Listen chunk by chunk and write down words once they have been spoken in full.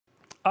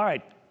All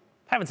right,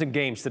 having some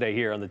games today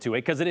here on the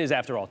 208 because it is,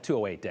 after all,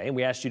 208 day. And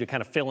we asked you to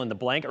kind of fill in the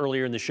blank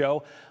earlier in the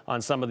show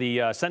on some of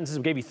the sentences.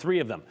 We gave you 3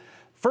 of them.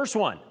 First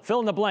one, fill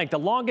in the blank. The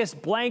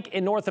longest blank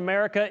in North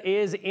America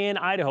is in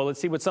Idaho.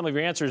 Let's see what some of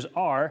your answers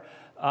are.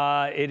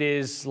 It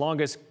is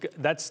longest.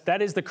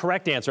 That is the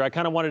correct answer. I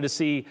kind of wanted to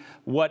see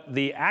what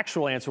the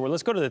actual answer were.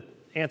 Let's go to the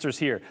answers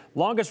here.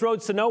 Longest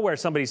roads to nowhere,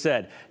 somebody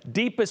said.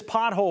 Deepest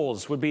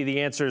potholes would be the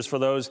answers for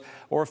those,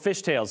 or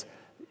fishtails.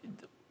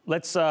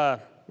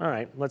 All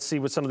right, let's see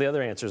what some of the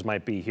other answers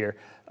might be here,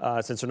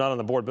 since they're not on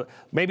the board. But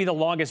maybe the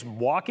longest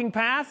walking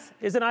path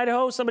is in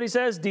Idaho, somebody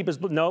says.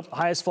 Deepest, nope.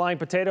 Highest flying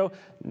potato,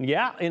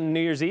 yeah, in New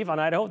Year's Eve on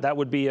Idaho. That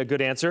would be a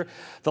good answer.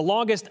 The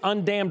longest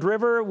undammed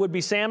river would be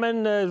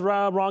Salmon.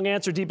 Wrong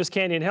answer. Deepest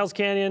canyon, Hell's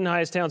Canyon.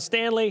 Highest town,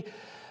 Stanley.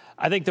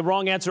 I think the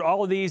wrong answer to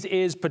all of these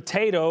is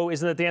potato.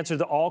 Isn't that the answer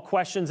to all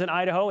questions in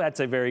Idaho?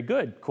 That's a very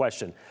good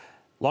question.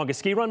 Longest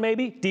ski run,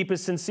 maybe.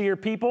 Deepest sincere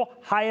people.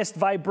 Highest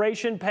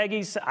vibration,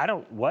 Peggy's.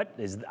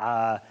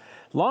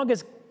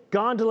 Longest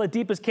gondola,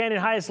 deepest canyon,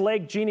 highest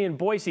lake, Jeannie and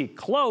Boise.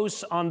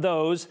 Close on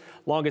those.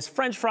 Longest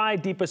French fry,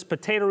 deepest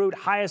potato root,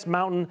 highest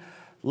mountain,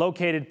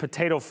 located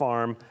potato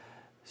farm,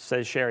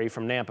 says Sherry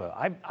from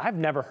Nampa. I've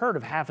never heard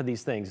of half of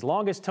these things.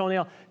 Longest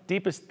toenail,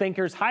 deepest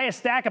thinkers, highest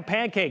stack of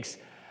pancakes.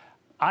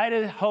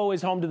 Idaho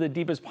is home to the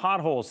deepest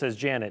pothole, says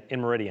Janet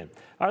in Meridian.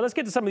 All right, let's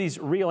get to some of these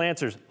real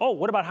answers. Oh,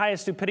 what about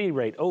highest stupidity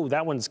rate? Oh,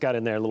 that one's got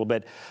in there a little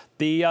bit.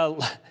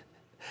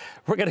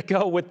 We're going to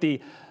go with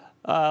the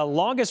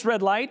longest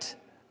red light,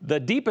 the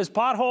deepest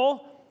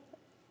pothole,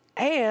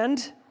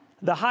 and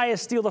the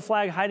highest steal the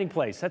flag hiding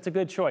place. That's a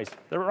good choice.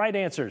 The right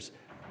answers.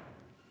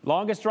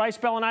 Longest dry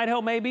spell in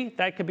Idaho, maybe?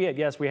 That could be it.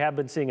 Yes, we have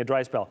been seeing a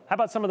dry spell. How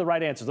about some of the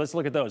right answers? Let's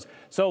look at those.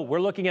 So we're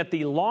looking at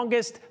the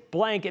longest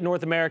blank in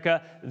North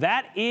America.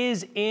 That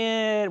is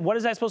in, what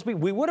is that supposed to be?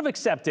 We would have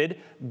accepted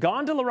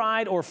gondola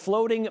ride or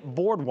floating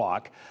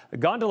boardwalk. The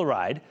gondola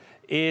ride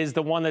is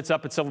the one that's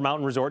up at Silver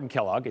Mountain Resort in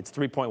Kellogg. It's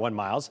 3.1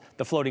 miles.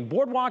 The floating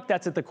boardwalk,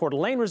 that's at the Coeur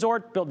d'Alene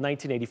Resort, built in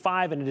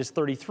 1985, and it is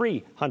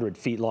 3,300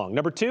 feet long.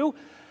 Number 2,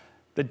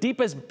 the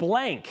deepest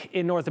blank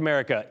in North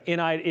America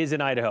is in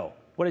Idaho.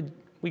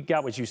 We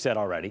got what you said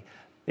already.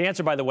 The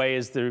answer, by the way,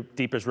 is the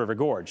deepest river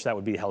gorge. That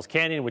would be Hell's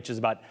Canyon, which is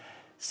about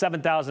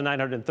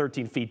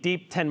 7,913 feet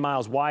deep, 10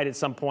 miles wide at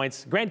some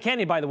points. Grand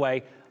Canyon, by the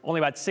way,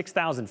 only about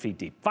 6,000 feet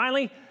deep.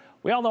 Finally,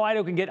 we all know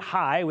Idaho can get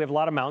high. We have a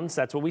lot of mountains.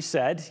 That's what we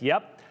said.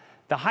 Yep.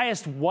 The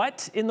highest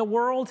what in the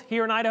world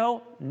here in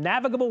Idaho?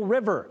 Navigable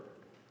river.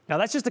 Now,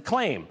 that's just a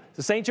claim.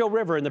 The St. Joe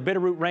River in the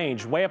Bitterroot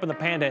Range, way up in the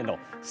Panhandle.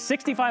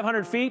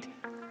 6,500 feet,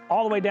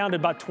 all the way down to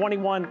about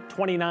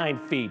 29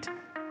 feet.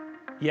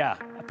 Yeah,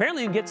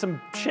 apparently you can get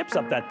some ships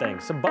up that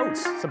thing, some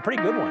boats, some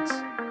pretty good ones.